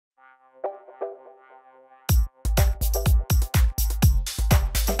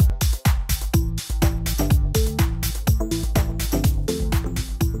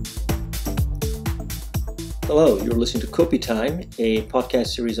Hello, you're listening to Kopi Time, a podcast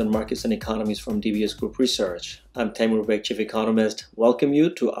series on markets and economies from DBS Group Research. I'm Taimur Beg, Chief Economist. Welcome you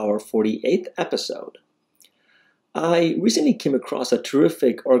to our 48th episode. I recently came across a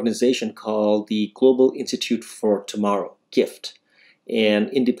terrific organization called the Global Institute for Tomorrow, GIFT, an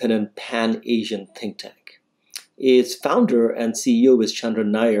independent pan-Asian think tank. Its founder and CEO is Chandran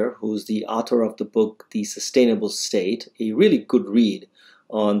Nair, who's the author of the book The Sustainable State, a really good read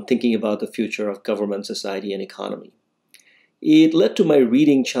on thinking about the future of government, society, and economy. It led to my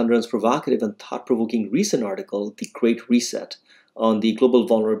reading Chandran's provocative and thought-provoking recent article, The Great Reset, on the global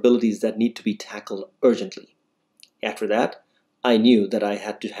vulnerabilities that need to be tackled urgently. After that, I knew that I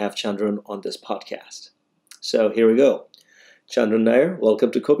had to have Chandran on this podcast. So here we go. Chandran Nair,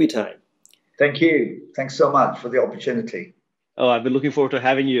 welcome to Kopi Time. Thank you. Thanks so much for the opportunity. Oh, I've been looking forward to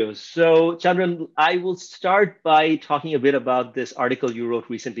having you. So, Chandran, I will start by talking a bit about this article you wrote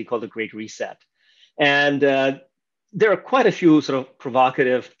recently called The Great Reset. And there are quite a few sort of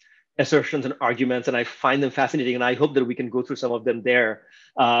provocative assertions and arguments, and I find them fascinating, and I hope that we can go through some of them there.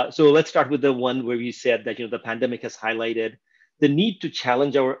 So let's start with the one where you said that the pandemic has highlighted the need to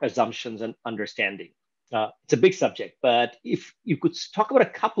challenge our assumptions and understanding. It's a big subject, but if you could talk about a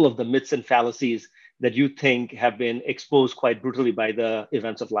couple of the myths and fallacies that you think have been exposed quite brutally by the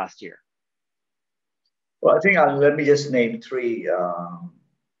events of last year? Well, I think let me just name three,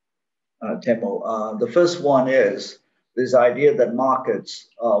 Temo. The first one is this idea that markets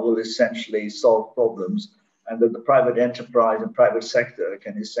will essentially solve problems and that the private enterprise and private sector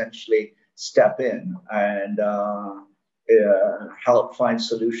can essentially step in and help find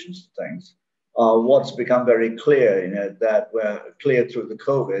solutions to things. What's become very clear, that we're clear through the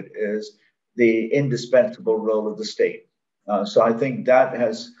COVID is the indispensable role of the state. So I think that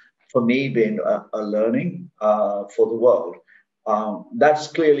has, for me, been a learning for the world. That's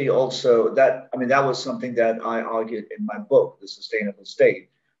clearly also that was something that I argued in my book, The Sustainable State,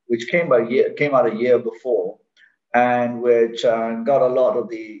 which came out a year before, and which got a lot of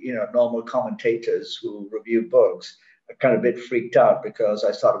the normal commentators who review books kind of a bit freaked out because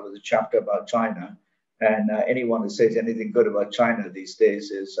I started with a chapter about China. And anyone who says anything good about China these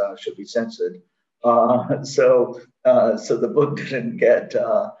days should be censored. So the book didn't get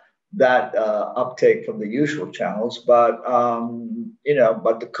that uptake from the usual channels, but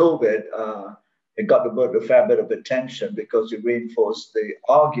the COVID it got the book a fair bit of attention because it reinforced the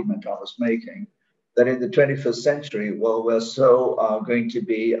argument I was making that in the 21st century, we're so going to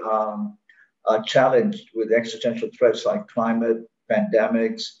be challenged with existential threats like climate,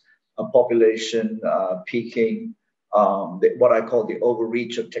 pandemics, population peaking, what I call the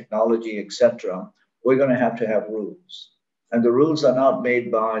overreach of technology, etc. We're going to have rules. And the rules are not made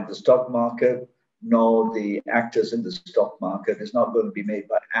by the stock market, nor the actors in the stock market. It's not going to be made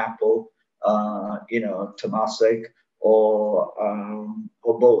by Apple, Temasek, or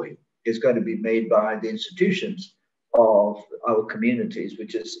Boeing. It's going to be made by the institutions of our communities,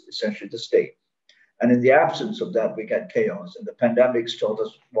 which is essentially the state. And in the absence of that, we get chaos. And the pandemic's taught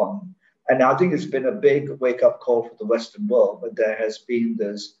us one. And I think it's been a big wake-up call for the Western world. But there has been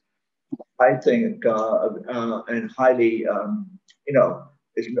this, I think, and highly,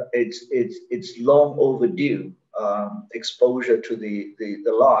 it's long overdue exposure to the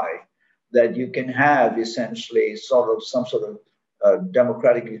lie that you can have essentially some sort of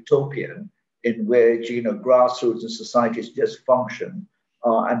democratic utopian in which grassroots and societies just function.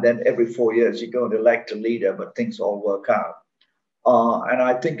 And then every 4 years you go and elect a leader, but things all work out. And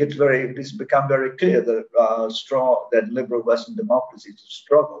I think it's become very clear that liberal Western democracies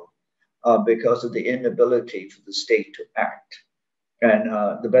struggle because of the inability for the state to act. And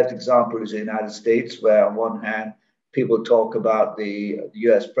the best example is the United States, where on one hand, people talk about the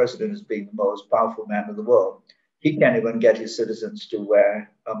US president as being the most powerful man in the world. He can't even get his citizens to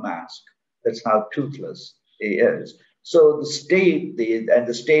wear a mask. That's how toothless he is. So the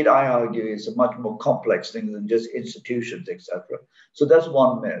state, I argue, is a much more complex thing than just institutions, etc. So that's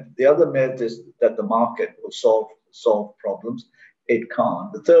one myth. The other myth is that the market will solve problems. It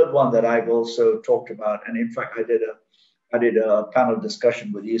can't. The third one that I've also talked about, and in fact, I did a panel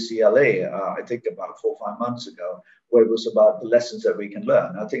discussion with UCLA, I think about 4 or 5 months ago, where it was about the lessons that we can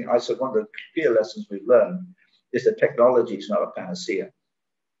learn. I said one of the clear lessons we've learned is that technology is not a panacea.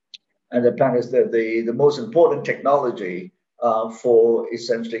 And the plan is that the most important technology for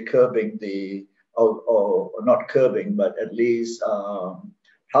essentially curbing or not curbing, but at least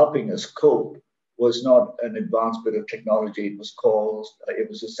helping us cope was not an advanced bit of technology. It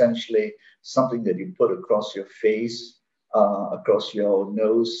was essentially something that you put across your face, across your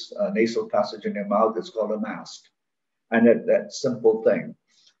nose, nasal passage in your mouth. It's called a mask. And that simple thing.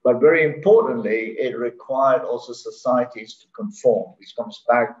 But very importantly, it required also societies to conform, which comes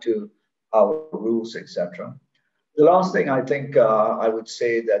back to our rules, etc. The last thing I think I would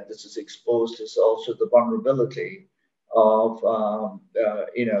say that this is exposed is also the vulnerability of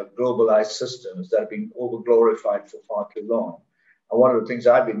globalized systems that have been overglorified for far too long. And one of the things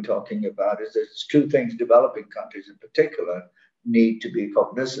I've been talking about is there's two things developing countries in particular need to be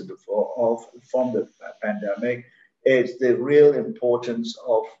cognizant of from the pandemic. It's the real importance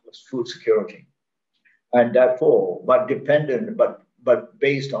of food security and therefore, but dependent, but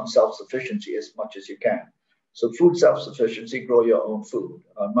based on self-sufficiency as much as you can. So food self-sufficiency, grow your own food.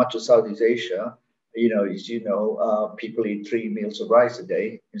 Much of Southeast Asia, as you know, people eat 3 meals of rice a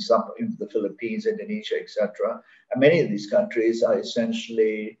day in the Philippines, Indonesia, etc. And many of these countries are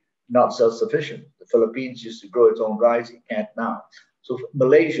essentially not self-sufficient. The Philippines used to grow its own rice, it can't now. So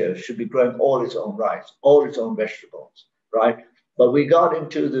Malaysia should be growing all its own rice, all its own vegetables, right? But we got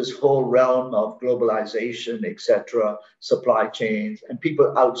into this whole realm of globalization, etc., supply chains, and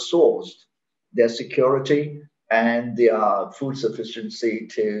people outsourced their security and their food sufficiency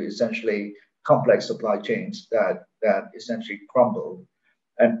to essentially complex supply chains that essentially crumbled.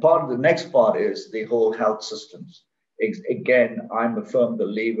 And part of the next part is the whole health systems. Again, I'm a firm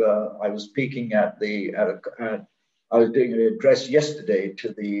believer. I was speaking I was doing an address yesterday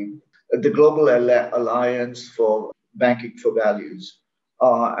to the Global Alliance for Banking for Values.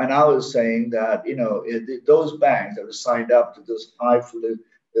 And I was saying that, those banks that were signed up to this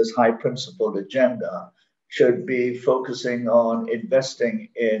high principled agenda should be focusing on investing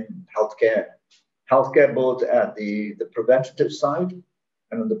in healthcare both at the preventative side.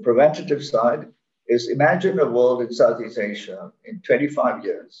 And on the preventative side is imagine a world in Southeast Asia in 25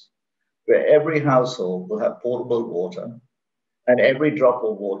 years where every household will have potable water and every drop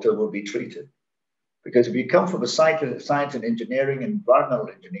of water will be treated. Because if you come from a science and engineering and environmental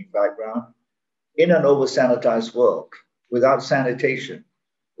engineering background, in an over-sanitized world, without sanitation,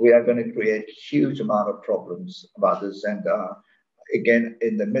 we are going to create a huge amount of problems about this. And again,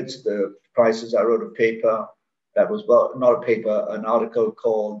 in the midst of the crisis, I wrote a paper that was, well, not a paper, an article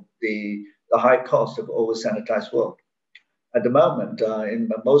called The High Cost of Over-Sanitized World. At the moment,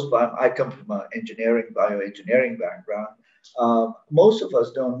 I come from an bioengineering background. Most of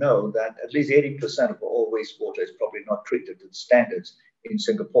us don't know that at least 80% of all wastewater is probably not treated to the standards in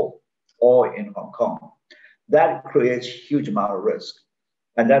Singapore or in Hong Kong. That creates a huge amount of risk.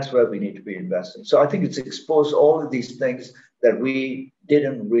 And that's where we need to be investing. So I think it's exposed all of these things that we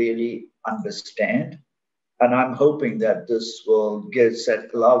didn't really understand. And I'm hoping that this will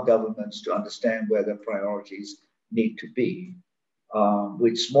allow governments to understand where their priorities need to be.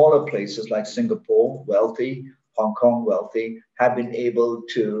 With smaller places like Singapore, wealthy, Hong Kong, wealthy, have been able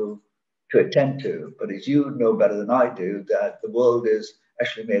to attend to. But as you know better than I do, that the world is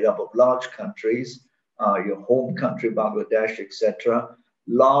actually made up of large countries, your home country, Bangladesh, etc.,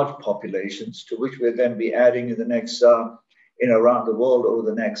 large populations to which we're going to be adding in the next, around the world over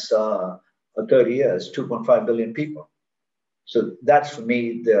the next 30 years, 2.5 billion people. So that's for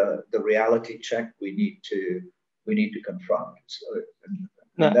me the reality check we need to confront. So,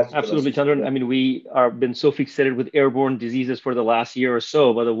 absolutely, Chandran. I mean, we are been so fixated with airborne diseases for the last year or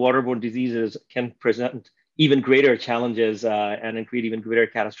so, but the waterborne diseases can present even greater challenges and create even greater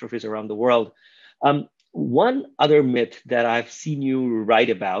catastrophes around the world. One other myth that I've seen you write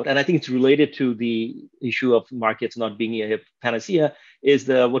about, and I think it's related to the issue of markets not being a panacea, is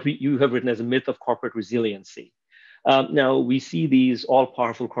you have written as a myth of corporate resiliency. Now, we see these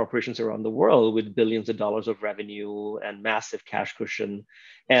all-powerful corporations around the world with billions of dollars of revenue and massive cash cushion.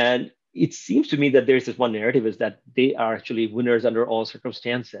 And it seems to me that there's this one narrative is that they are actually winners under all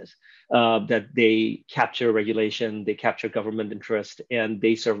circumstances, that they capture regulation, they capture government interest, and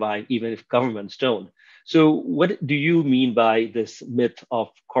they survive even if governments don't. So what do you mean by this myth of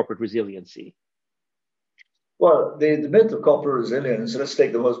corporate resiliency? Well, the myth of corporate resilience, let's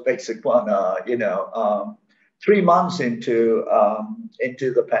take the most basic one, 3 months into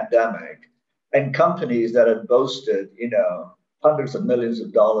the pandemic, and companies that had boasted, hundreds of millions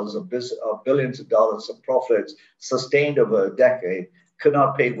of dollars of billions of dollars of profits sustained over a decade could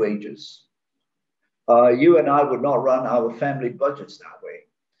not pay wages. You and I would not run our family budgets that way.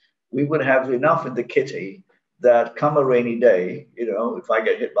 We would have enough in the kitty that come a rainy day, if I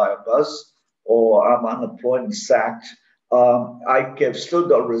get hit by a bus or I'm unemployed and sacked, I've still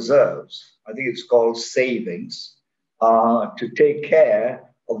got reserves. I think it's called savings to take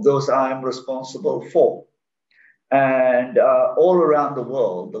care of those I'm responsible for. And all around the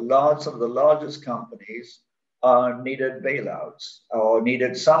world, some of the largest companies needed bailouts or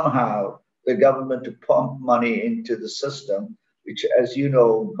needed somehow the government to pump money into the system which, as you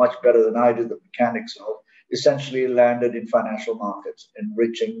know much better than I do, the mechanics of, essentially landed in financial markets,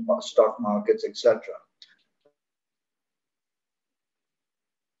 enriching stock markets, etc.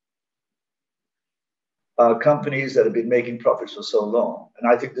 Companies that have been making profits for so long. And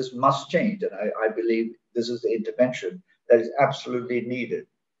I think this must change. And I believe this is the intervention that is absolutely needed.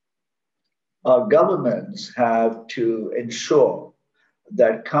 Governments have to ensure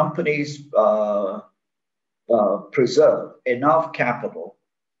that companies preserve enough capital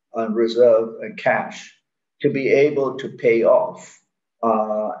and reserve and cash to be able to pay off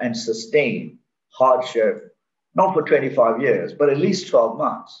and sustain hardship, not for 25 years, but at least 12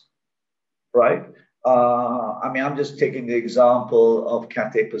 months, right? I mean, I'm just taking the example of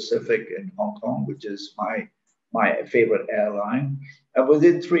Cathay Pacific in Hong Kong, which is my favorite airline. And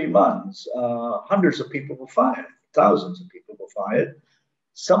within 3 months, hundreds of people were fired, thousands of people were fired.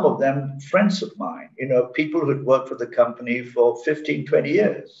 Some of them friends of mine, people who'd worked for the company for 15, 20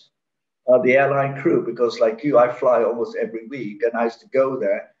 years. The airline crew, because like you, I fly almost every week, and I used to go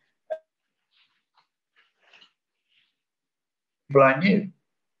there. People I knew.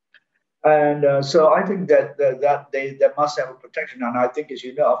 And so I think that they must have a protection. And I think, as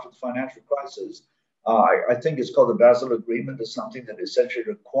you know, after the financial crisis, I think it's called the Basel Agreement, is something that essentially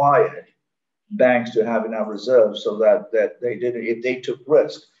required banks to have enough reserves so that they didn't, if they took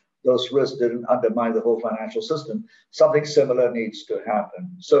risk, those risks didn't undermine the whole financial system. Something similar needs to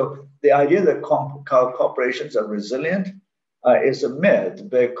happen. So the idea that corporations are resilient is a myth,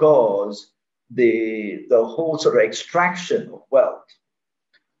 because the whole sort of extraction of wealth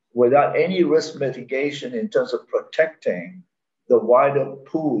without any risk mitigation in terms of protecting the wider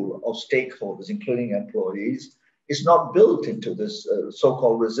pool of stakeholders, including employees, is not built into this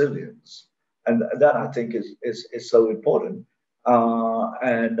so-called resilience. And that, I think, is so important.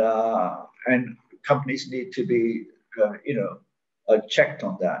 And companies need to be, checked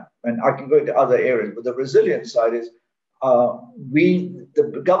on that. And I can go into other areas, but the resilience side is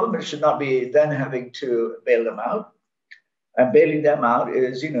the government should not be then having to bail them out. And bailing them out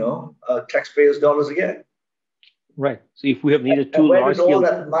is, taxpayers' dollars again. Right. So if we have needed two and where large did all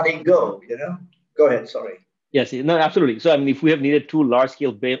that money go? Go ahead. Sorry. Yes. No. Absolutely. So I mean, if we have needed two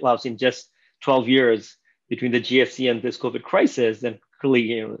large-scale bailouts in just 12 years between the GFC and this COVID crisis, then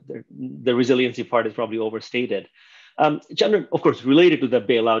clearly, the resiliency part is probably overstated. Chandran, of course, related to the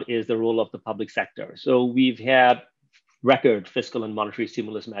bailout is the role of the public sector. So we've had record fiscal and monetary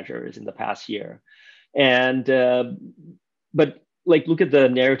stimulus measures in the past year, and but look at the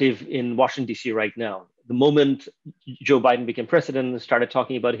narrative in Washington, D.C. right now. The moment Joe Biden became president and started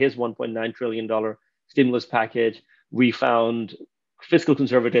talking about his $1.9 trillion stimulus package, we found fiscal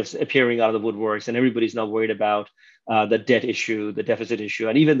conservatives appearing out of the woodworks, and everybody's now worried about the debt issue, the deficit issue,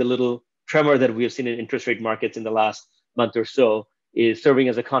 and even the little tremor that we have seen in interest rate markets in the last month or so is serving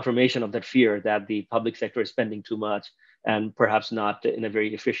as a confirmation of that fear that the public sector is spending too much and perhaps not in a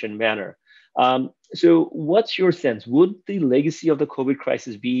very efficient manner. So what's your sense? Would the legacy of the COVID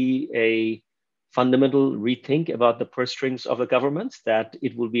crisis be a fundamental rethink about the purse strings of the governments, that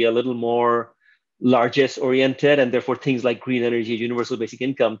it will be a little more largesse oriented, and therefore things like green energy, universal basic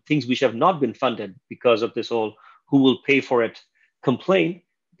income, things which have not been funded because of this whole who will pay for it complaint,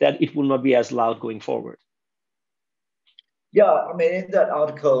 that it will not be as loud going forward? Yeah, I mean, in that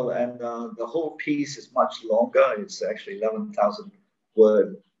article, and the whole piece is much longer. It's actually 11,000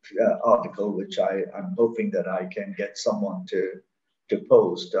 word article, which I'm hoping that I can get someone to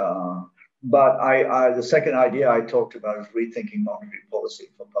post. But the second idea I talked about is rethinking monetary policy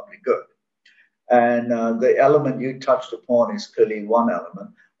for public good. And the element you touched upon is clearly one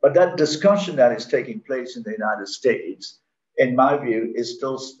element. But that discussion that is taking place in the United States, in my view, is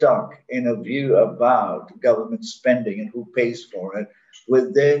still stuck in a view about government spending and who pays for it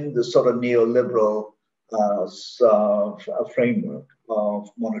within the sort of neoliberal framework of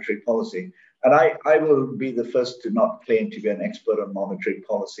monetary policy. And I will be the first to not claim to be an expert on monetary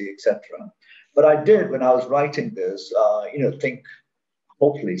policy, etc. But I did, when I was writing this, think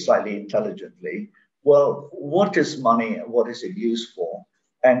hopefully slightly intelligently, well, what is money and what is it used for?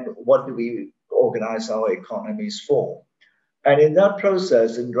 And what do we organize our economies for? And in that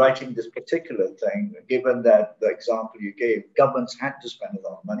process, in writing this particular thing, given that the example you gave, governments had to spend a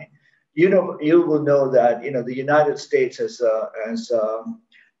lot of money. You will know that the United States has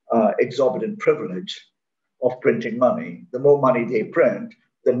exorbitant privilege of printing money. The more money they print,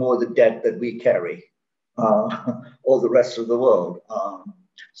 the more the debt that we carry, or the rest of the world.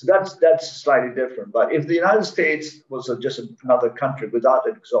 So that's slightly different. But if the United States was just another country without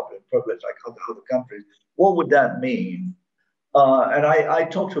an exorbitant privilege like other countries, what would that mean? And I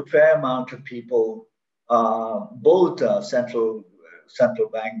talked to a fair amount of people both central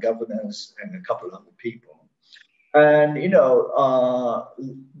bank governors and a couple of other people. And,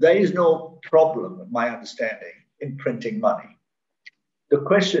 there is no problem, in my understanding, in printing money. The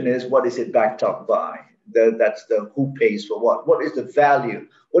question is, what is it backed up by? That's the who pays for what. What is the value?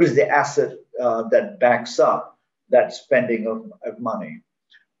 What is the asset that backs up that spending of money?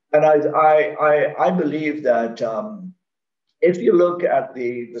 And I believe that if you look at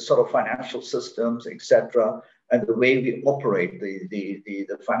the sort of financial systems, etc., and the way we operate the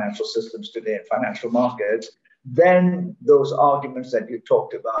financial systems today and financial markets, then those arguments that you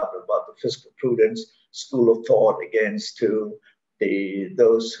talked about the fiscal prudence school of thought against to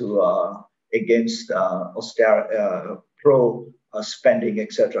those who are against pro spending,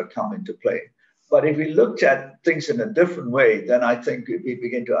 etc., come into play. But if we looked at things in a different way, then I think we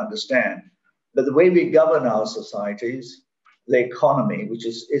begin to understand that the way we govern our societies, the economy, which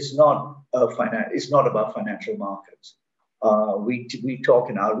is not about financial markets. We talk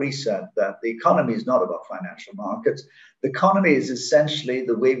in our research that the economy is not about financial markets. The economy is essentially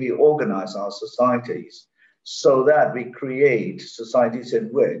the way we organize our societies so that we create societies in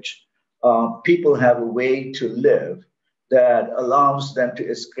which people have a way to live that allows them to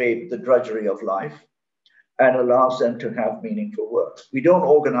escape the drudgery of life and allows them to have meaningful work. We don't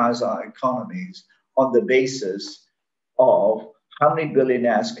organize our economies on the basis of how many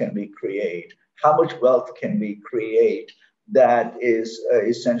billionaires can we create, how much wealth can we create that is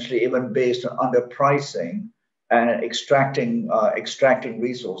essentially even based on underpricing and extracting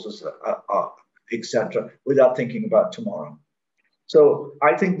resources, etc., without thinking about tomorrow. So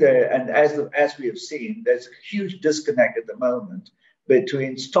I think that, and as we have seen, there's a huge disconnect at the moment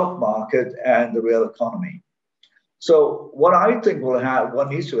between stock market and the real economy. So what I think what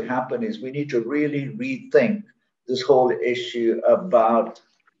needs to happen is we need to really rethink this whole issue about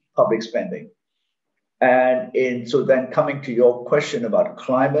public spending. And so then coming to your question about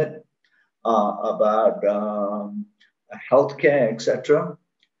climate, about healthcare, etc.,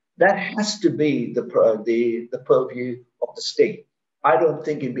 that has to be the purview of the state. I don't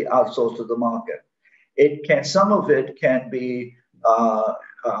think it'd be outsourced to the market. Some of it can be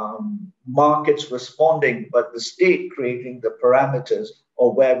markets responding, but the state creating the parameters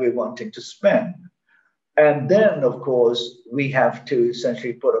of where we're wanting to spend. And then, of course, we have to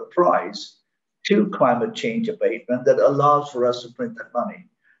essentially put a price to climate change abatement that allows for us to print that money.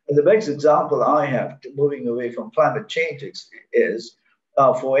 And the best example I have moving away from climate change is,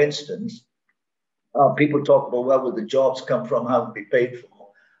 for instance, people talk about where would the jobs come from, how would be paid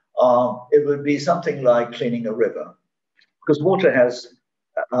for. It would be something like cleaning a river, because water has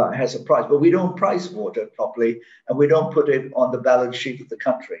a price, but we don't price water properly, and we don't put it on the balance sheet of the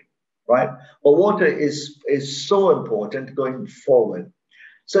country, right? But water is so important going forward.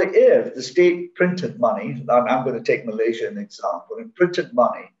 So if the state printed money, I'm going to take Malaysia as an example, and printed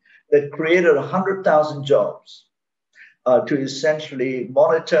money that created 100,000 jobs to essentially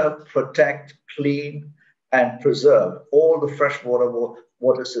monitor, protect, clean, and preserve all the freshwater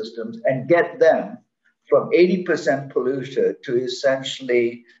water systems and get them from 80% polluted to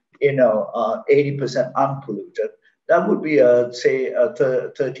essentially, 80% unpolluted, that would be say a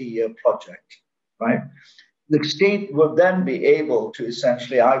 30-year project, right? The state will then be able to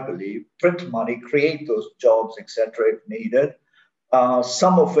essentially, I believe, print money, create those jobs, etc., if needed.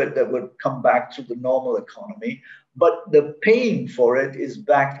 Some of it that would come back to the normal economy, but the paying for it is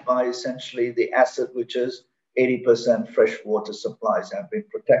backed by essentially the asset, which is 80% freshwater supplies have been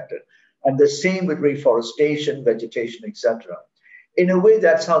protected. And the same with reforestation, vegetation, etc. In a way,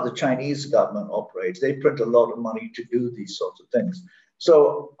 that's how the Chinese government operates. They print a lot of money to do these sorts of things.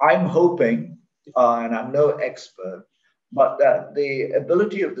 So I'm hoping, and I'm no expert, but that the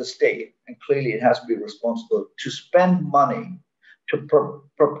ability of the state, and clearly it has to be responsible, to spend money to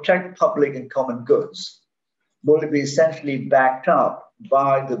protect public and common goods will be essentially backed up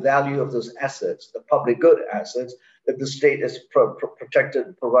by the value of those assets, the public good assets that the state has protected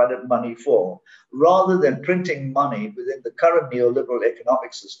and provided money for, rather than printing money within the current neoliberal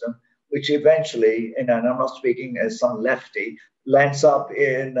economic system, which eventually, and I'm not speaking as some lefty, lands up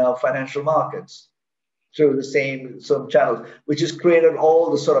in financial markets through the same channels, which has created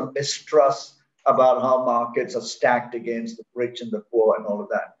all the sort of mistrust about how markets are stacked against the rich and the poor and all of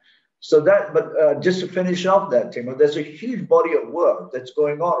that. So that, but just to finish off that, Timo, there's a huge body of work that's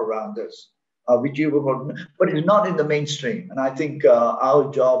going on around this, which you will, but it's not in the mainstream. And I think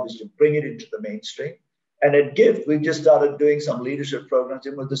our job is to bring it into the mainstream. And at GIFT, we've just started doing some leadership programs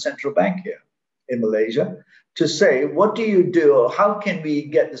with the central bank here in Malaysia to say, what do you do, or how can we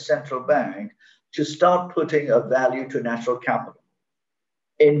get the central bank to start putting a value to natural capital?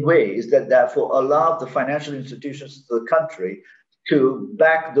 in ways that therefore allow the financial institutions of the country to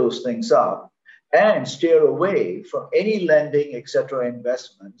back those things up and steer away from any lending, etc.,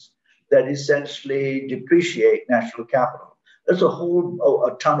 investments that essentially depreciate natural capital. There's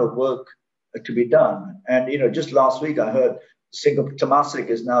a ton of work to be done. And just last week I heard Singapore Temasek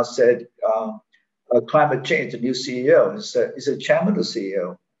has now said climate change. The new CEO is a chairman or CEO,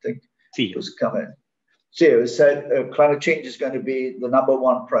 I think, CEO was coming. CEO said climate change is going to be the number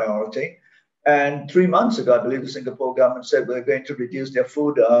one priority. And 3 months ago, I believe the Singapore government said we're going to reduce their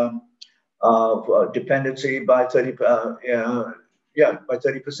food dependency by 30%, by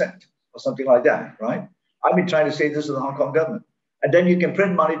 30% or something like that, right? I've been trying to say this to the Hong Kong government. And then you can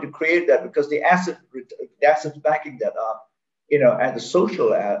print money to create that because the assets backing that up, and the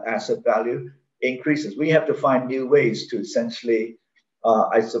social asset value increases. We have to find new ways to essentially,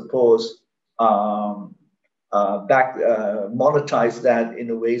 I suppose, monetize that in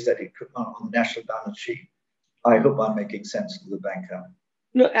the ways that it could on the national balance sheet. I hope I'm making sense to the banker.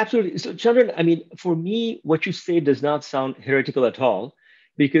 No, absolutely. So, Chandran, I mean, for me, what you say does not sound heretical at all,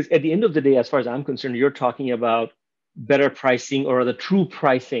 because at the end of the day, as far as I'm concerned, you're talking about better pricing or the true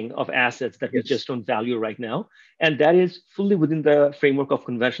pricing of assets that we just don't value right now. And that is fully within the framework of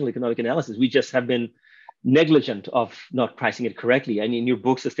conventional economic analysis. We just have been negligent of not pricing it correctly. And in your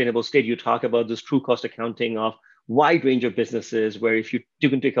book, Sustainable State, you talk about this true cost accounting of wide range of businesses, where if you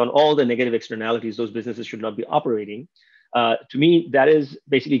took into account all the negative externalities, those businesses should not be operating. To me, that is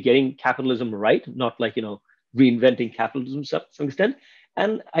basically getting capitalism right, not like, reinventing capitalism to some extent.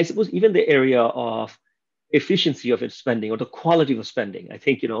 And I suppose even the area of efficiency of its spending or the quality of spending, I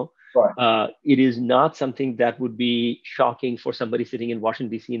think, it is not something that would be shocking for somebody sitting in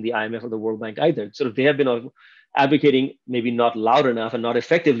Washington, D.C. in the IMF or the World Bank either. Sort of they have been advocating, maybe not loud enough and not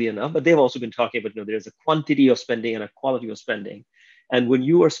effectively enough, but they've also been talking about, there's a quantity of spending and a quality of spending. And when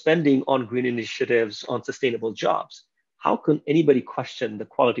you are spending on green initiatives, on sustainable jobs, how can anybody question the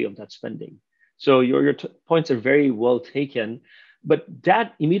quality of that spending? So your points are very well taken. But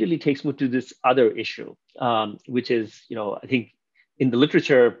that immediately takes me to this other issue, which is, I think in the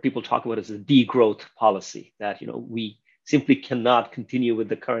literature, people talk about it as a degrowth policy, that, we simply cannot continue with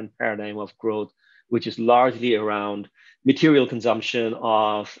the current paradigm of growth, which is largely around material consumption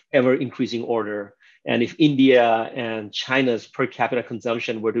of ever increasing order. And if India and China's per capita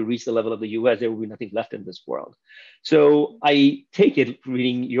consumption were to reach the level of the US, there would be nothing left in this world. So I take it,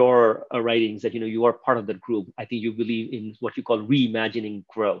 reading your writings, that you are part of that group. I think you believe in what you call reimagining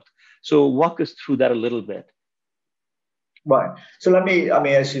growth. So walk us through that a little bit. Right. So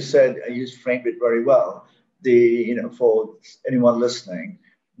as you said, you framed it very well. For anyone listening,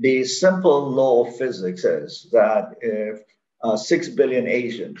 the simple law of physics is that if 6 billion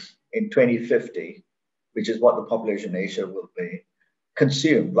Asians in 2050, which is what the population in Asia will be,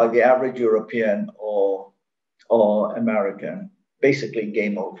 consumed like the average European or American, basically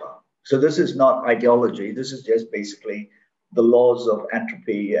game over. So this is not ideology. This is just basically the laws of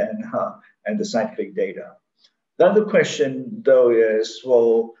entropy and the scientific data. Then the question, though, is,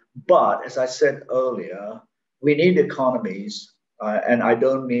 but as I said earlier, we need economies, and I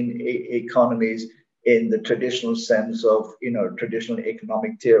don't mean economies in the traditional sense of, traditional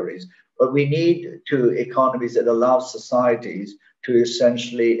economic theories, but we need economies that allow societies to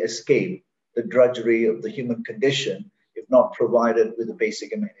essentially escape the drudgery of the human condition, if not provided with the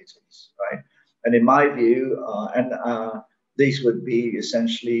basic amenities, right? And in my view, these would be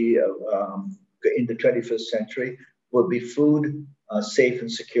essentially, in the 21st century, would be food, safe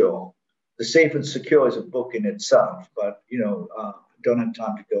and secure. The Safe and Secure is a book in itself, but, don't have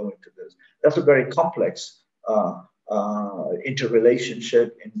time to go into this. That's a very complex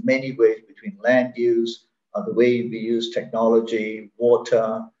interrelationship in many ways between land use, the way we use technology,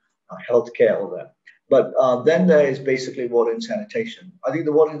 water, healthcare, all that. But then there is basically water and sanitation. I think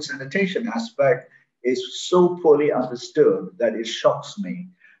the water and sanitation aspect is so poorly understood that it shocks me.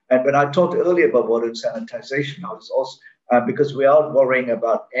 And when I talked earlier about water and sanitization, I was also, because we are worrying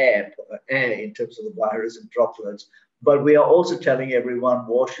about air in terms of the virus and droplets, but we are also telling everyone,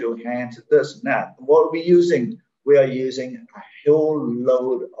 wash your hands, this and that. What are we using? We are using a whole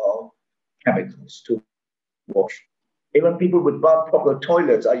load of chemicals to wash. Even people with proper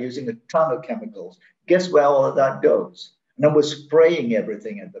toilets are using a ton of chemicals. Guess where all of that goes? And then we're spraying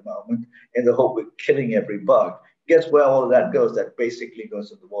everything at the moment in the hope we're killing every bug. Guess where all of that goes? That basically goes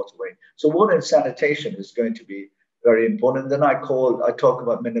to the waterway. So water and sanitation is going to be very important. Then I talk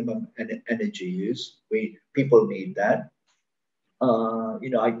about minimum energy use. People need that.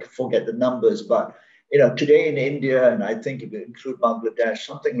 I forget the numbers, but today in India, and I think if you include Bangladesh,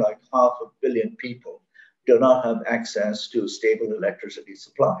 something like 500 million people do not have access to stable electricity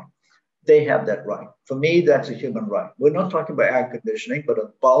supply. They have that right. For me, that's a human right. We're not talking about air conditioning, but a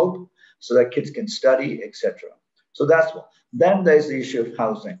bulb so that kids can study, etc. So that's one. Then there's the issue of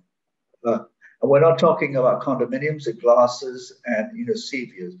housing. And we're not talking about condominiums and classes and sea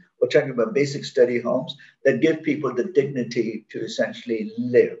views. We're talking about basic study homes that give people the dignity to essentially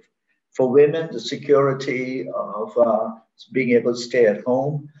live. For women, the security of being able to stay at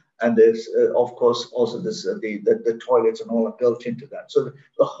home, and there's of course also this the toilets and all are built into that. So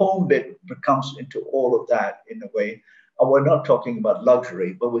the home bit comes into all of that in a way. And we're not talking about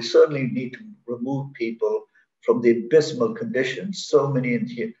luxury, but we certainly need to remove people from the abysmal conditions so many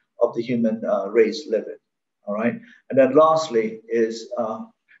of the human race live in. All right, and then lastly is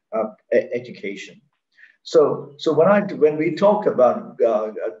education. So when we talk about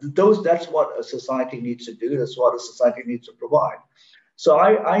those, that's what a society needs to do. That's what a society needs to provide. So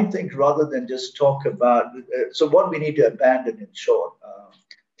I think rather than just talk about, so what we need to abandon in short,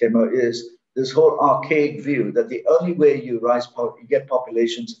 Timo, is this whole archaic view that the only way you get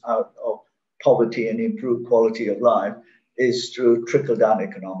populations out of poverty and improve quality of life is through trickle-down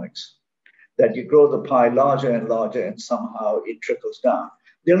economics. That you grow the pie larger and larger and somehow it trickles down.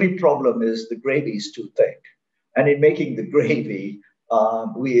 The only problem is the gravy is too thick. And in making the gravy,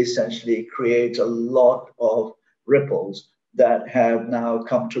 we essentially create a lot of ripples that have now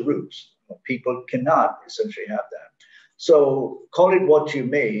come to roots. People cannot essentially have that. So call it what you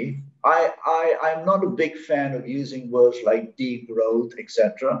may. I'm not a big fan of using words like degrowth,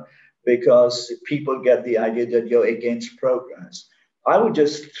 etc., because people get the idea that you're against progress. I would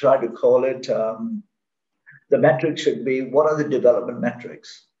just try to call it, the metric should be, what are the development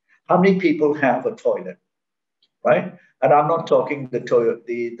metrics? How many people have a toilet, right? And I'm not talking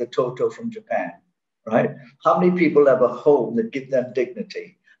the Toto from Japan, right? How many people have a home that give them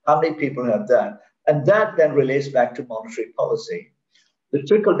dignity? How many people have that? And that then relates back to monetary policy. The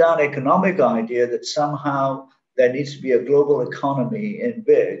trickle-down economic idea that somehow there needs to be a global economy in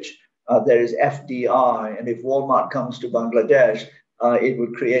which there is FDI, and if Walmart comes to Bangladesh, it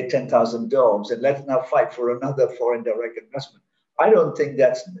would create 10,000 jobs, and let's now fight for another foreign direct investment. I don't think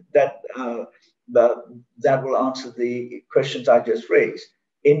that will answer the questions I just raised.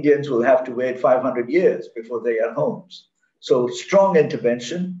 Indians will have to wait 500 years before they have homes. So strong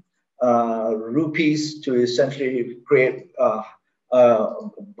intervention, rupees to essentially create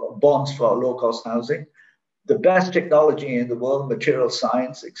bonds for low-cost housing, the best technology in the world, material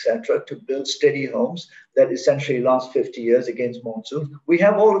science, etc., to build steady homes that essentially last 50 years against monsoons. We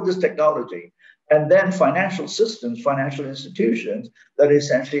have all of this technology. And then financial systems, financial institutions that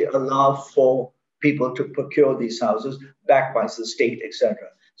essentially allow for people to procure these houses backed by the state, etc.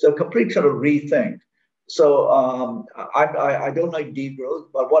 So a complete sort of rethink. So I don't like degrowth,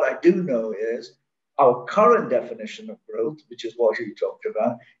 but what I do know is our current definition of growth, which is what you talked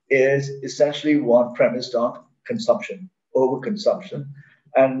about, is essentially one premised on consumption, overconsumption.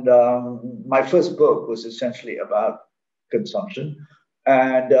 And my first book was essentially about consumption.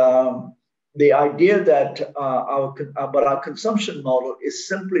 And the idea that our consumption model is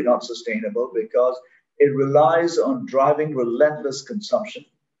simply not sustainable because it relies on driving relentless consumption,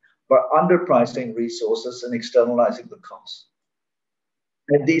 but underpricing resources and externalizing the costs.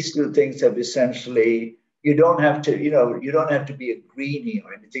 And these two things have essentially, you don't have to be a greenie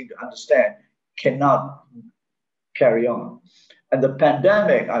or anything to understand, cannot carry on. And the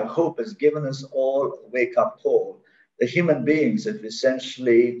pandemic, I hope, has given us all a wake-up call. The human beings have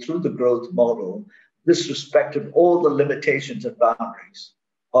essentially, through the growth model, disrespected all the limitations and boundaries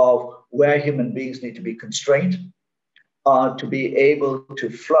of where human beings need to be constrained to be able to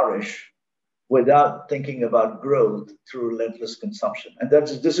flourish without thinking about growth through relentless consumption. And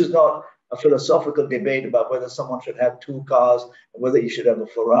this is not a philosophical debate about whether someone should have 2 cars or whether you should have a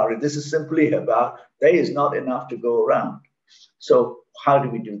Ferrari. This is simply about there is not enough to go around. So how do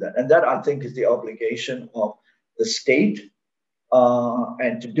we do that? And that, I think, is the obligation of the state,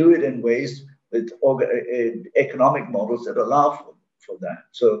 and to do it in ways with economic models that allow for that.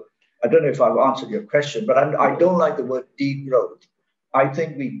 So I don't know if I've answered your question, but I don't like the word degrowth. I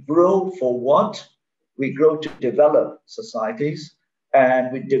think we grow for what? We grow to develop societies,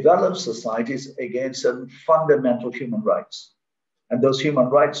 and we develop societies against certain fundamental human rights. And those human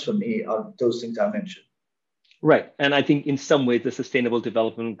rights for me are those things I mentioned. Right. And I think in some ways, the sustainable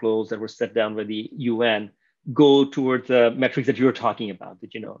development goals that were set down by the UN go towards the metrics that you're talking about, that,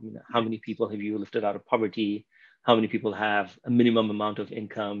 how many people have you lifted out of poverty? How many people have a minimum amount of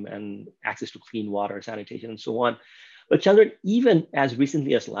income and access to clean water, sanitation, and so on. But Chandran, even as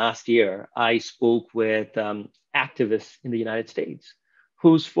recently as last year, I spoke with activists in the United States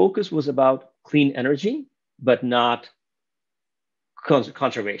whose focus was about clean energy, but not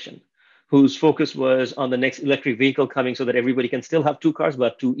conservation, whose focus was on the next electric vehicle coming so that everybody can still have two cars,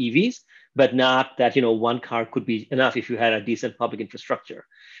 but two EVs, but not that, one car could be enough if you had a decent public infrastructure.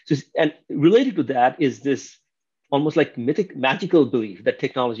 So, and related to that is this almost like magical belief that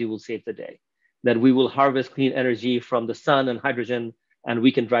technology will save the day, that we will harvest clean energy from the sun and hydrogen, and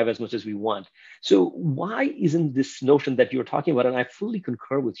we can drive as much as we want. So why isn't this notion that you're talking about, and I fully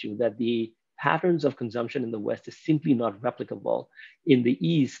concur with you, that the patterns of consumption in the West is simply not replicable in the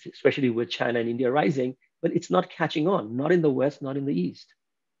East, especially with China and India rising, but it's not catching on, not in the West, not in the East.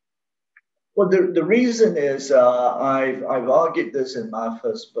 Well, the reason is I've argued this in my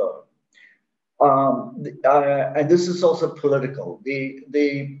first book, and this is also political.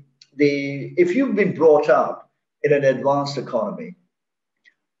 If you've been brought up in an advanced economy,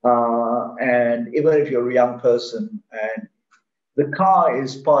 and even if you're a young person, and the car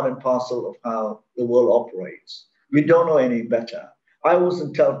is part and parcel of how the world operates, we don't know any better. I always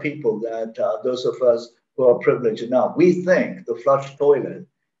tell people that those of us who are privileged enough, we think the flush toilet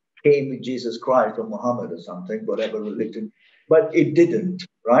came with Jesus Christ or Muhammad or something, whatever religion, but it didn't,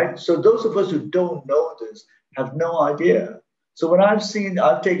 right? So those of us who don't know this have no idea. So when I've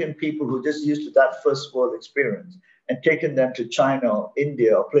taken people who just used to that first world experience and taken them to China or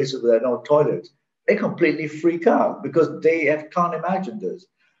India or places where there are no toilets, they completely freak out because can't imagine this.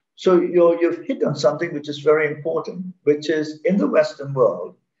 So you've hit on something which is very important, which is in the Western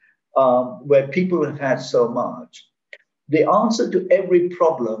world, where people have had so much, the answer to every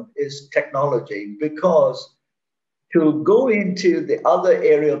problem is technology, because to go into the other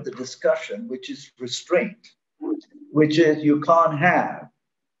area of the discussion, which is restraint, which is you can't have,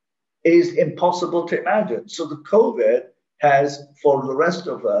 is impossible to imagine. So the COVID has, for the rest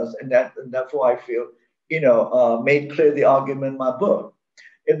of us, and therefore I feel, made clear the argument in my book.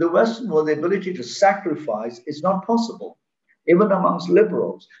 In the Western world, the ability to sacrifice is not possible, even amongst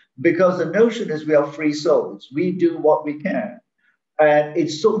liberals, because the notion is we are free souls. We do what we can. And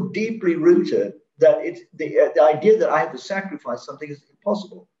it's so deeply rooted that the idea that I have to sacrifice something is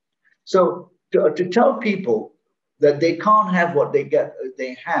impossible. So to tell people that they can't have what they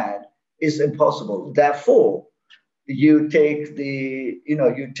had is impossible. Therefore, you take the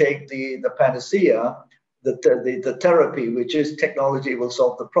panacea, the therapy, which is technology will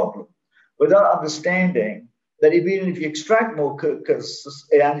solve the problem, without understanding that even if you extract more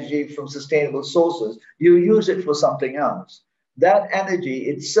energy from sustainable sources, you use it for something else. That energy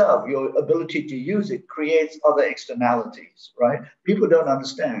itself, your ability to use it, creates other externalities, right? People don't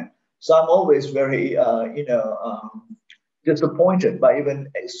understand. So I'm always very, disappointed by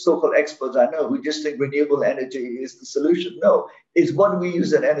even so-called experts I know who just think renewable energy is the solution. No, it's what we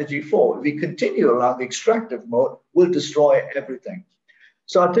use that energy for. If we continue along the extractive mode, we'll destroy everything.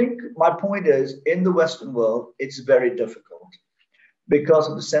 So I think my point is, in the Western world, it's very difficult because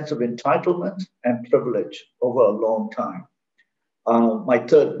of the sense of entitlement and privilege over a long time. My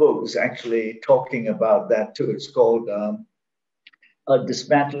third book is actually talking about that too. It's called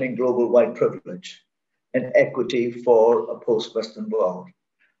Dismantling Global White Privilege and Equity for a Post-Western World.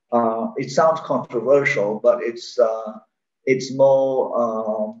 It sounds controversial, but it's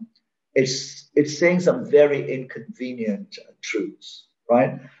saying some very inconvenient truths,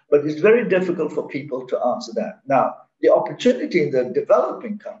 right? But it's very difficult for people to answer that. Now, the opportunity in the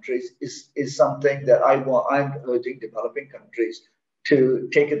developing countries is something that I'm urging developing countries to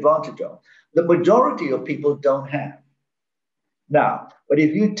take advantage of. The majority of people don't have. Now, but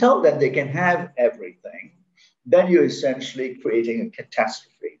if you tell them they can have everything, then you're essentially creating a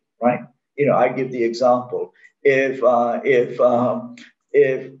catastrophe, right? I give the example: if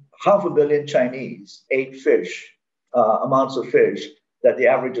 500 million Chinese ate fish, amounts of fish that the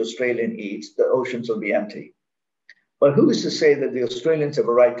average Australian eats, the oceans will be empty. But who is to say that the Australians have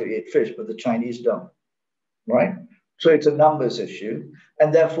a right to eat fish, but the Chinese don't, right? So it's a numbers issue,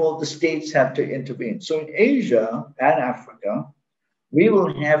 and therefore the states have to intervene. So in Asia and Africa, we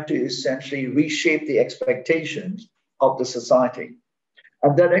will have to essentially reshape the expectations of the society.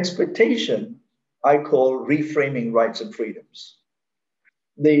 And that expectation I call reframing rights and freedoms.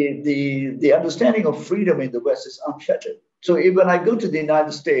 The understanding of freedom in the West is unfettered. So when I go to the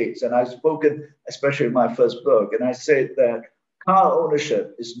United States, and I've spoken, especially in my first book, and I said that car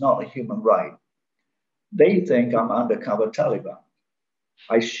ownership is not a human right, they think I'm undercover Taliban.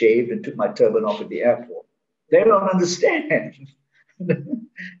 I shaved and took my turban off at the airport. They don't understand.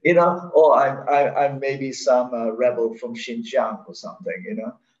 Or I'm maybe some rebel from Xinjiang or something,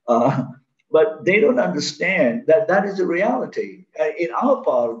 but they don't understand that that is a reality. In our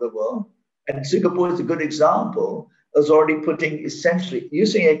part of the world, and Singapore is a good example, is already putting essentially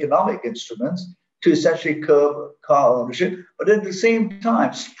using economic instruments to essentially curb car ownership, but at the same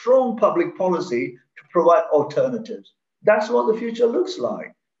time, strong public policy to provide alternatives. That's what the future looks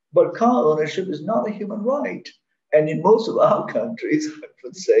like. But car ownership is not a human right. And in most of our countries, I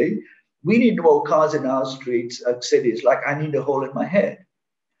would say, we need more cars in our streets, cities, like I need a hole in my head.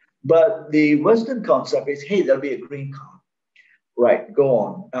 But the Western concept is, hey, there'll be a green car. Right,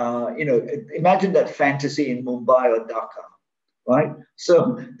 go on. Imagine that fantasy in Mumbai or Dhaka, right?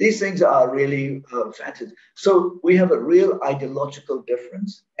 So these things are really fantasy. So we have a real ideological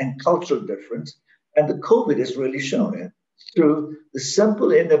difference and cultural difference, and the COVID has really shown it through the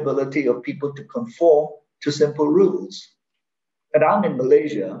simple inability of people to conform to simple rules. And I'm in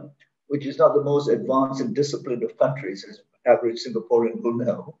Malaysia, which is not the most advanced and disciplined of countries, as average Singaporean will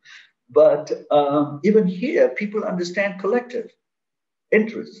know. But even here, people understand collective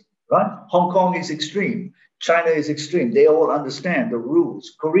interest, right? Hong Kong is extreme. China is extreme. They all understand the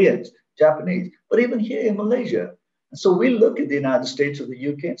rules, Koreans, Japanese, but even here in Malaysia. And so we look at the United States or the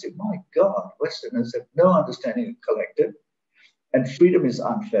UK and say, my God, Westerners have no understanding of collective, and freedom is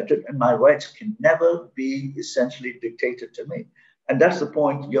unfettered, and my rights can never be essentially dictated to me. And that's the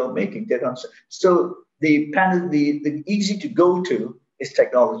point you're making. So the easy to go to is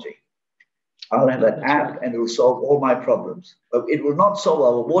technology. I'll have an app and it will solve all my problems. But it will not solve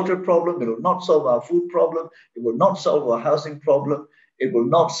our water problem. It will not solve our food problem. It will not solve our housing problem. It will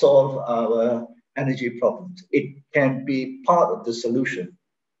not solve our energy problems. It can be part of the solution.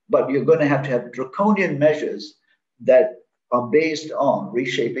 But you're going to have draconian measures that are based on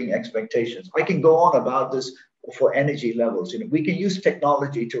reshaping expectations. I can go on about this for energy levels. We can use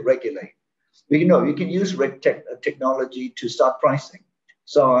technology to regulate. You can use technology to start pricing.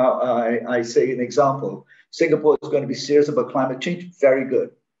 So I say an example. Singapore is going to be serious about climate change. Very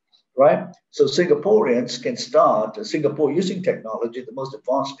good, right? So Singaporeans can start, Singapore using technology, the most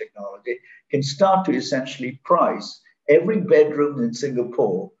advanced technology, can start to essentially price every bedroom in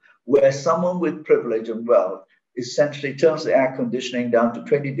Singapore where someone with privilege and wealth essentially turns the air conditioning down to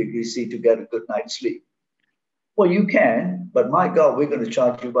 20 degrees C to get a good night's sleep. Well, you can, but my God, we're going to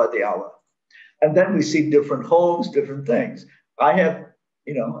charge you by the hour. And then we see different homes, different things. I have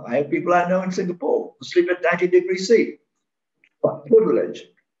people I know in Singapore who sleep at 90 degrees C. Privilege.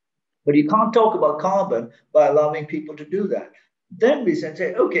 But you can't talk about carbon by allowing people to do that. Then we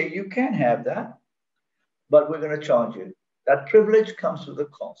say, okay, you can have that, but we're going to charge you. That privilege comes with a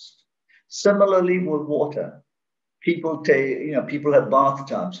cost. Similarly with water. People have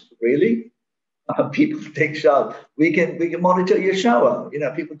bathtubs. Really? People take showers. We can monitor your shower.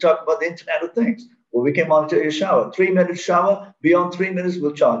 People talk about the Internet of Things. Well, we can monitor your shower. 3-minute shower, beyond 3 minutes,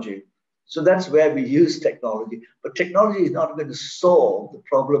 we'll charge you. So that's where we use technology. But technology is not going to solve the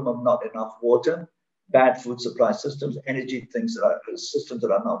problem of not enough water, bad food supply systems, energy systems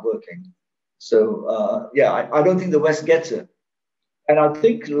that are not working. So, I don't think the West gets it. And I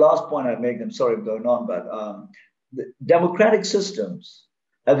think the last point I make, I'm sorry I'm going on, but the democratic systems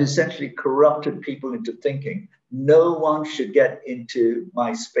have essentially corrupted people into thinking no one should get into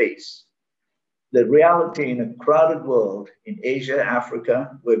my space. The reality in a crowded world in Asia,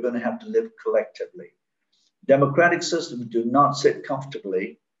 Africa, we're going to have to live collectively. Democratic systems do not sit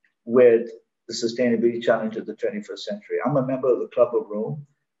comfortably with the sustainability challenge of the 21st century. I'm a member of the Club of Rome,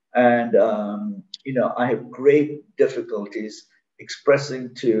 and I have great difficulties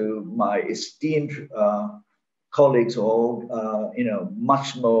expressing to my esteemed colleagues, all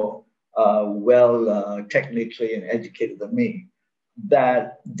much more technically and educated than me,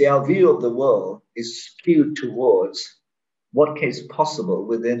 that their view of the world is skewed towards what is possible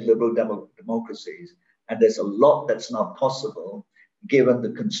within liberal democracies. And there's a lot that's not possible given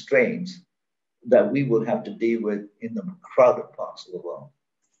the constraints that we will have to deal with in the crowded parts of the world.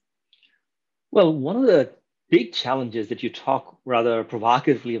 Well, one of the big challenges that you talk rather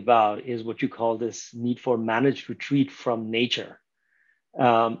provocatively about is what you call this need for managed retreat from nature.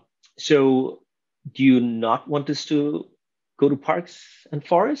 So do you not want us to go to parks and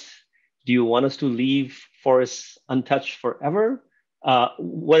forests? Do you want us to leave forests untouched forever?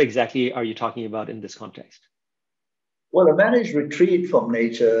 What exactly are you talking about in this context? Well, a managed retreat from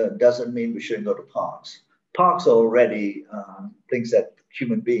nature doesn't mean we shouldn't go to parks. Parks are already things that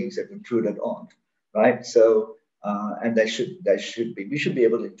human beings have intruded on, right? So, and we should be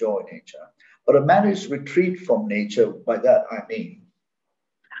able to enjoy nature. But a managed retreat from nature, by that I mean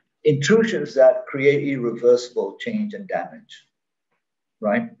intrusions that create irreversible change and damage,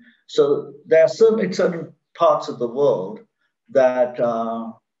 right? So there are certain parts of the world that,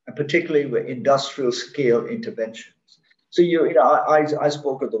 particularly with industrial scale interventions. So I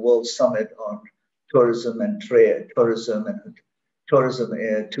spoke at the World Summit on tourism and trade, tourism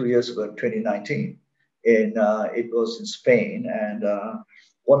 2 years ago, 2019. It was in Spain, and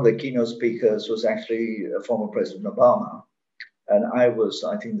one of the keynote speakers was actually former President Obama, and I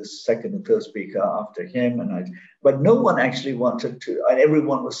think, the second and third speaker after him. But no one actually wanted to, and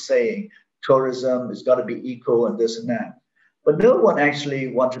everyone was saying tourism has got to be eco and this and that. But no one actually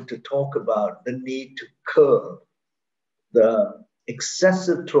wanted to talk about the need to curb the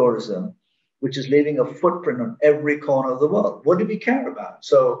excessive tourism, which is leaving a footprint on every corner of the world. What do we care about?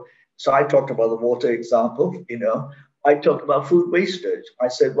 So I talked about the water example, I talked about food wastage. I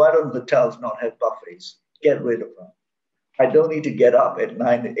said, why don't hotels not have buffets? Get rid of them. I don't need to get up at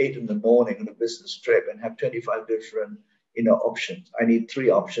 9, 8 in the morning on a business trip and have 25 different, options. I need 3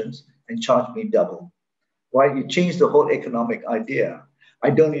 options and charge me double. Right? You change the whole economic idea. I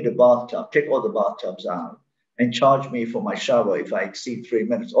don't need a bathtub. Take all the bathtubs out and charge me for my shower if I exceed 3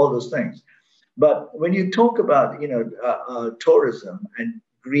 minutes. All those things. But when you talk about, tourism and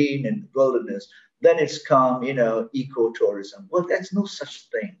green and wilderness, then it's come, eco-tourism. Well, there's no such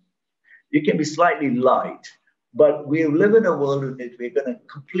thing. You can be slightly light, but we live in a world in which we're going to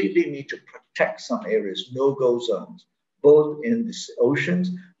completely need to protect some areas, no-go zones, both in the oceans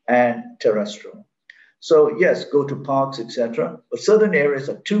and terrestrial. So yes, go to parks, etc. But certain areas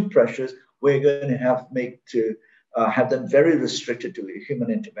are too precious. We're going to have them very restricted to human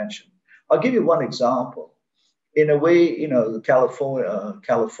intervention. I'll give you one example. In a way,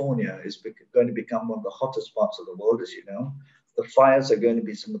 California is going to become one of the hottest parts of the world, as you know. The fires are going to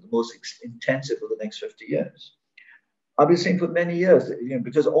be some of the most intensive for the next 50 years. I've been saying for many years,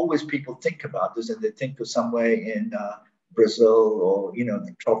 because always people think about this and they think of somewhere in Brazil or,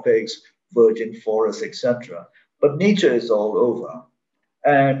 the tropics, virgin forests, etc. But nature is all over.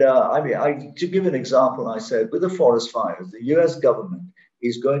 And to give an example, I said, with the forest fires, the US government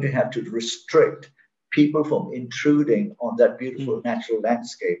is going to have to restrict people from intruding on that beautiful natural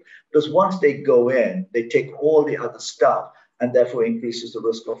landscape. Because once they go in, they take all the other stuff and therefore increases the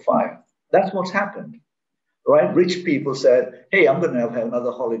risk of fire. That's what's happened, right? Rich people said, hey, I'm going to have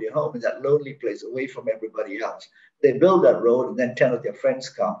another holiday home in that lonely place away from everybody else. They build that road and then 10 of their friends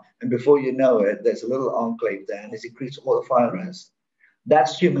come. And before you know it, there's a little enclave there and it's increased all the fire risk.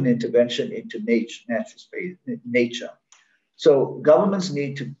 That's human intervention into nature. So governments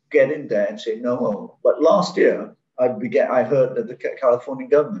need to get in there and say no. But last year, I heard that the California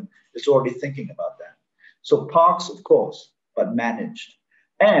government is already thinking about that. So parks, of course, but managed,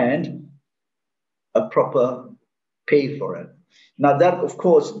 and a proper pay for it. Now that, of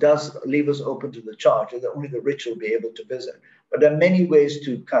course, does leave us open to the charge that only the rich will be able to visit. But there are many ways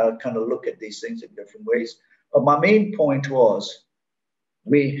to kind of look at these things in different ways. But my main point was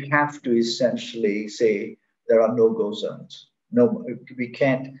we have to essentially say there are no-go zones. No, we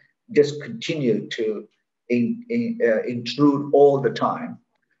can't just continue to intrude all the time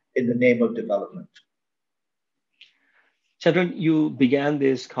in the name of development. Chandran, you began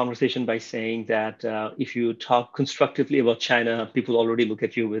this conversation by saying that if you talk constructively about China, people already look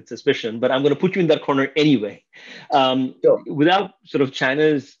at you with suspicion, but I'm going to put you in that corner anyway. Sure. Without sort of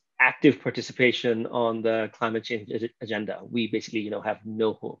China's active participation on the climate change agenda, we basically have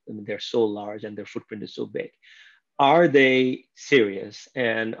no hope. I mean, they're so large and their footprint is so big. Are they serious,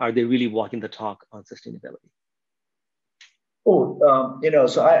 and are they really walking the talk on sustainability?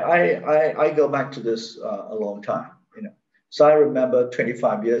 So I go back to this a long time. So I remember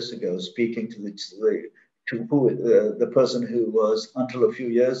 25 years ago speaking to the person who was, until a few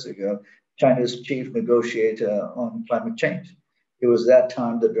years ago, China's chief negotiator on climate change. He was at that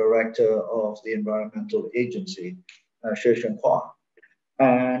time the director of the environmental agency, Xie Shenhua.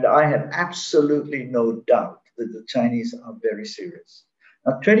 And I had absolutely no doubt that the Chinese are very serious.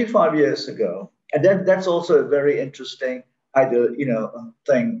 Now, 25 years ago, and that's also a very interesting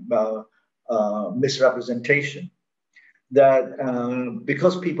thing about misrepresentation, that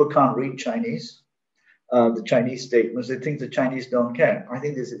because people can't read Chinese, the Chinese statements, they think the Chinese don't care. I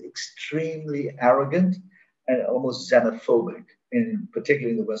think this is extremely arrogant and almost xenophobic,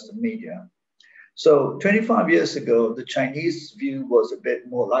 particularly in the Western media. So 25 years ago, the Chinese view was a bit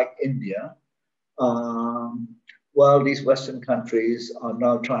more like India. While these Western countries are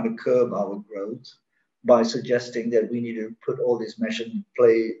now trying to curb our growth by suggesting that we need to put all these measures in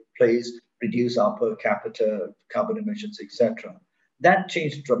place, reduce our per capita carbon emissions, etc. That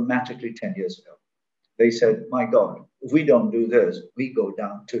changed dramatically 10 years ago. They said, my God, if we don't do this, we go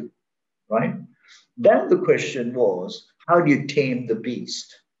down too, right? Then the question was, how do you tame the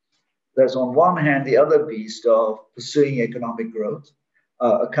beast? There's on one hand the other beast of pursuing economic growth,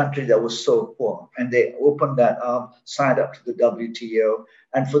 a country that was so poor. And they opened that up, signed up to the WTO.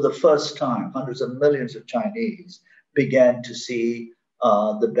 And for the first time, hundreds of millions of Chinese began to see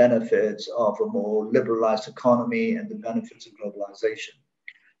the benefits of a more liberalized economy and the benefits of globalization.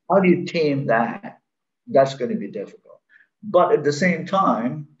 How do you tame that? That's going to be difficult. But at the same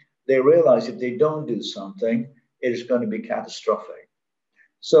time, they realize if they don't do something, it is going to be catastrophic.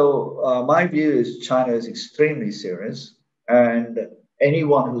 So my view is China is extremely serious, and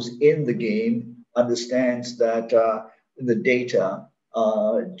anyone who's in the game understands that in the data,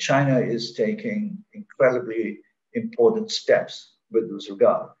 China is taking incredibly important steps with this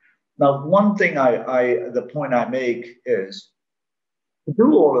regard. Now, one thing the point I make is to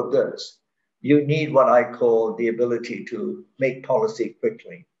do all of this, you need what I call the ability to make policy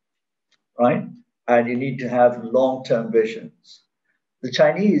quickly, right? And you need to have long-term visions. The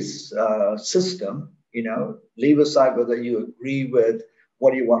Chinese system, leave aside whether you agree with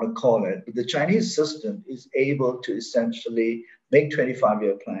what you want to call it, but the Chinese system is able to essentially make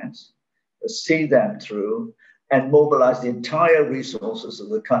 25-year plans, see them through, and mobilize the entire resources of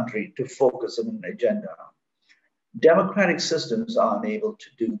the country to focus on an agenda. Democratic systems are unable to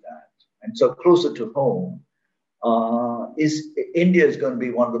do that. And so closer to home, India is going to be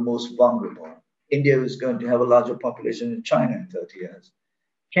one of the most vulnerable. India is going to have a larger population than China in 30 years.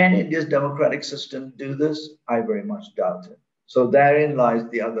 Can India's democratic system do this? I very much doubt it. So therein lies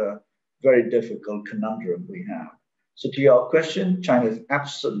the other very difficult conundrum we have. So to your question, China is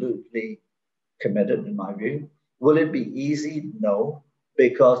absolutely committed, in my view. Will it be easy? No,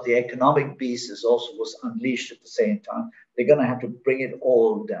 because the economic beast was unleashed at the same time. They're going to have to bring it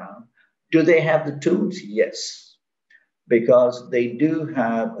all down. Do they have the tools? Yes, because they do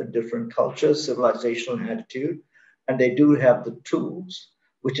have a different culture, civilizational attitude, and they do have the tools,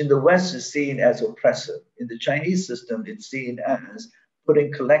 which in the West is seen as oppressive. In the Chinese system, it's seen as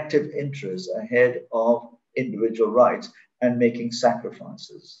putting collective interests ahead of individual rights and making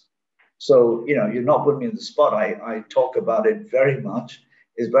sacrifices. So, you're not putting me in the spot. I talk about it very much.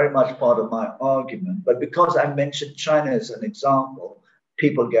 It's very much part of my argument. But because I mentioned China as an example,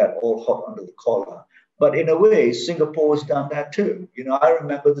 people get all hot under the collar. But in a way, Singapore has done that too. I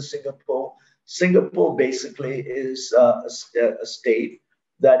remember the Singapore. Singapore basically is a state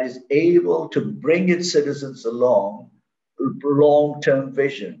that is able to bring its citizens along long-term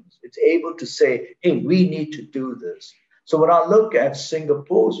visions. It's able to say, hey, we need to do this. So when I look at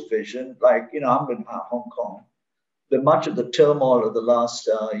Singapore's vision, like, I'm in Hong Kong, much of the turmoil of the last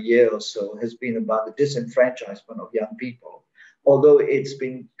year or so has been about the disenfranchisement of young people, although it's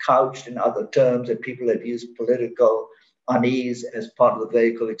been couched in other terms and people have used political unease as part of the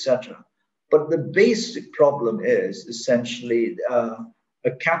vehicle, etc. But the basic problem is essentially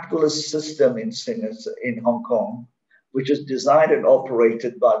a capitalist system in Hong Kong, which is designed and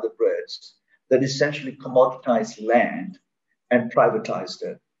operated by the Brits, that essentially commoditized land and privatized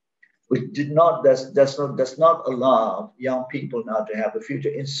it, which does not allow young people now to have a future.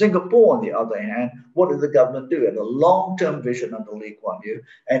 In Singapore, on the other hand, what did the government do? It had a long-term vision under Lee Kuan Yew,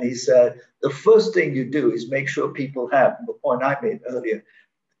 and he said, the first thing you do is make sure people have, the point I made earlier,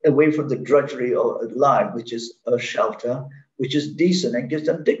 away from the drudgery of life, which is a shelter, which is decent and gives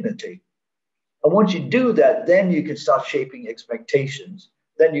them dignity. And once you do that, then you can start shaping expectations.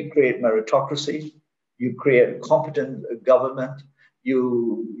 Then you create meritocracy, you create competent government,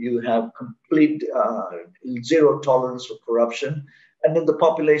 you have complete zero tolerance for corruption, and then the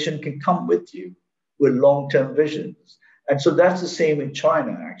population can come with you with long-term visions. And so that's the same in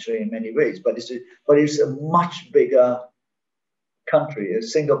China, actually, in many ways. But it's a much bigger country.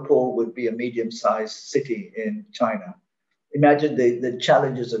 Singapore would be a medium-sized city in China. Imagine the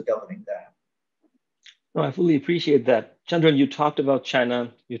challenges of governing that. No, I fully appreciate that. Chandran, you talked about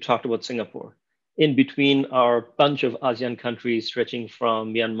China, you talked about Singapore. In between our bunch of ASEAN countries stretching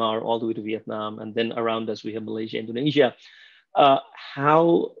from Myanmar all the way to Vietnam, and then around us we have Malaysia, Indonesia.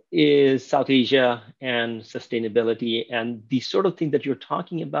 How is South Asia and sustainability and the sort of thing that you're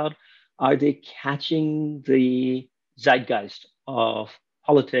talking about, are they catching the zeitgeist of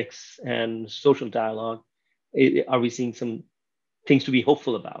politics and social dialogue? Are we seeing some things to be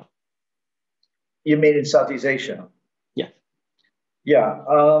hopeful about? You mean in Southeast Asia? Yeah. Yeah.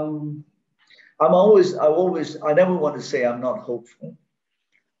 I never want to say I'm not hopeful.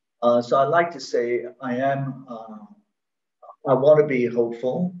 So I like to say I am, I want to be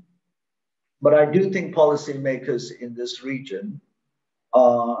hopeful, but I do think policymakers in this region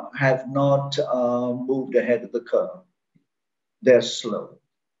have not moved ahead of the curve. They're slow.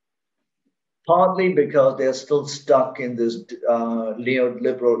 Partly because they're still stuck in this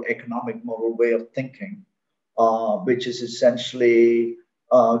neoliberal economic model way of thinking, which is essentially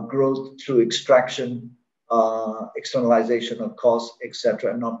growth through extraction, externalization of costs,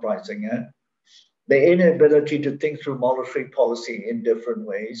 etc., and not pricing it. The inability to think through monetary policy in different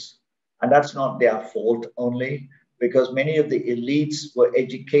ways. And that's not their fault only, because many of the elites were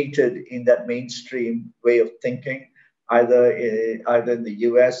educated in that mainstream way of thinking, either in the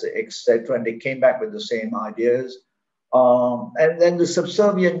US, etc., and they came back with the same ideas. And then the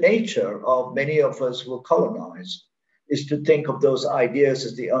subservient nature of many of us who were colonized is to think of those ideas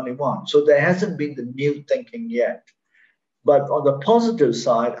as the only one. So there hasn't been the new thinking yet. But on the positive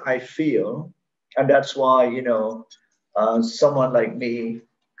side, I feel, and that's why, someone like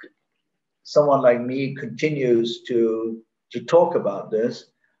me continues to talk about this.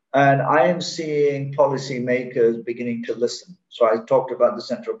 And I am seeing policymakers beginning to listen. So I talked about the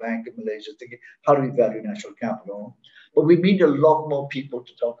central bank of Malaysia thinking, how do we value natural capital? But we need a lot more people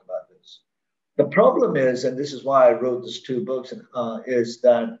to talk about this. The problem is, and this is why I wrote these two books, is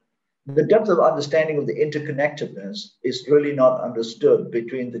that the depth of understanding of the interconnectedness is really not understood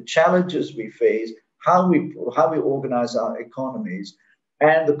between the challenges we face, how we organize our economies,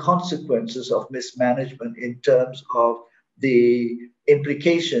 and the consequences of mismanagement in terms of the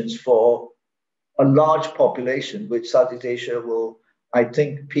implications for a large population, which Southeast Asia will, I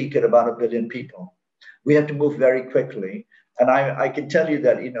think, peak at about 1 billion people. We have to move very quickly. And I can tell you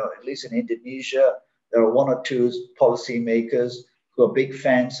that, at least in Indonesia, there are one or two policymakers who are big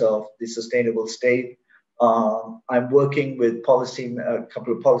fans of the sustainable state. I'm working with a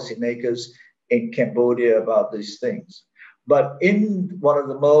couple of policymakers in Cambodia about these things. But in one of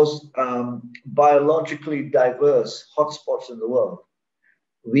the most biologically diverse hotspots in the world,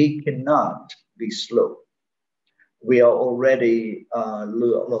 we cannot be slow. We are already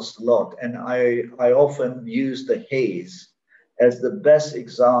lost a lot. And I often use the haze as the best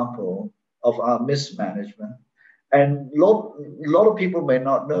example of our mismanagement. And a lot of people may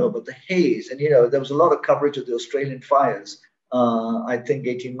not know, but the haze, and there was a lot of coverage of the Australian fires, I think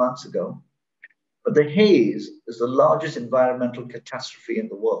 18 months ago. But the haze is the largest environmental catastrophe in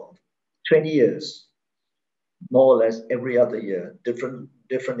the world. 20 years, more or less every other year, different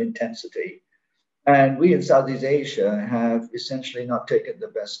intensity. And we in Southeast Asia have essentially not taken the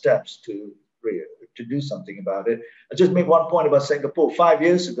best steps to do something about it. I'll just make one point about Singapore. 5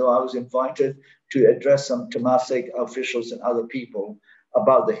 years ago, I was invited to address some Temasek officials and other people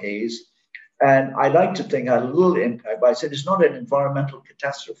about the haze. And I like to think I had a little impact, but I said it's not an environmental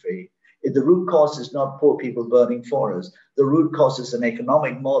catastrophe. The root cause is not poor people burning forests. The root cause is an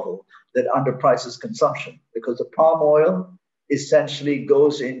economic model that underprices consumption, because the palm oil essentially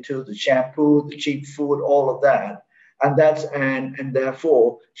goes into the shampoo, the cheap food, all of that. And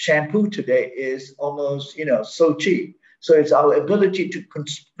therefore shampoo today is almost, so cheap. So it's our ability to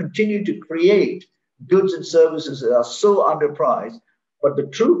continue to create goods and services that are so underpriced, but the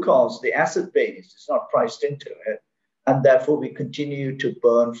true cost, the asset base, is not priced into it. And therefore we continue to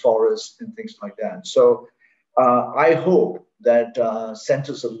burn forests and things like that. So I hope that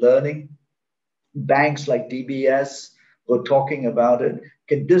centers of learning, banks like DBS, who are talking about it,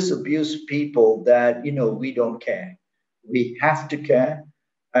 can disabuse people that, we don't care. We have to care,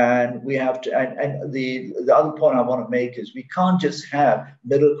 and we have to. And the other point I want to make is we can't just have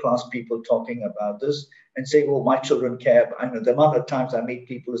middle class people talking about this and say, "Oh, my children care." I know the amount of times I meet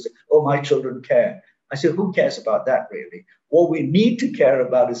people who say, "Oh, my children care." I say, "Who cares about that really?" What we need to care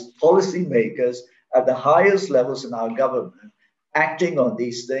about is policymakers at the highest levels in our government acting on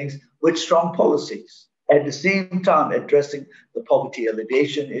these things with strong policies. At the same time, addressing the poverty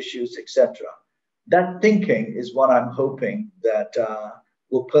alleviation issues, etc. That thinking is what I'm hoping that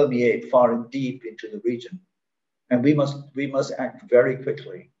will permeate far and deep into the region. And we must act very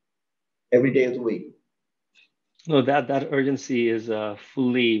quickly, every day of the week. No, that urgency is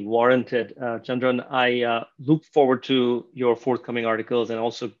fully warranted. Chandran, I look forward to your forthcoming articles and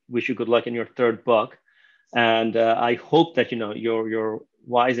also wish you good luck in your third book. And I hope that your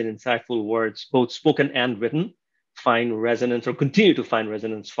wise and insightful words, both spoken and written, find resonance or continue to find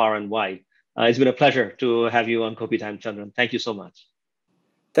resonance far and wide. It's been a pleasure to have you on Kopi Time, Chandran. Thank you so much.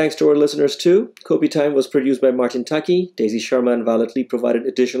 Thanks to our listeners too. Kopi Time was produced by Martin Taki. Daisy Sharma and Violet Lee provided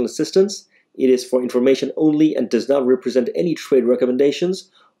additional assistance. It is for information only and does not represent any trade recommendations.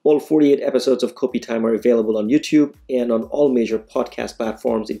 All 48 episodes of Kopi Time are available on YouTube and on all major podcast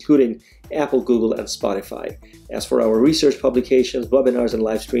platforms, including Apple, Google, and Spotify. As for our research publications, webinars, and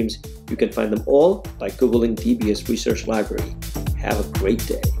live streams, you can find them all by Googling DBS Research Library. Have a great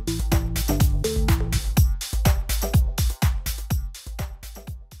day.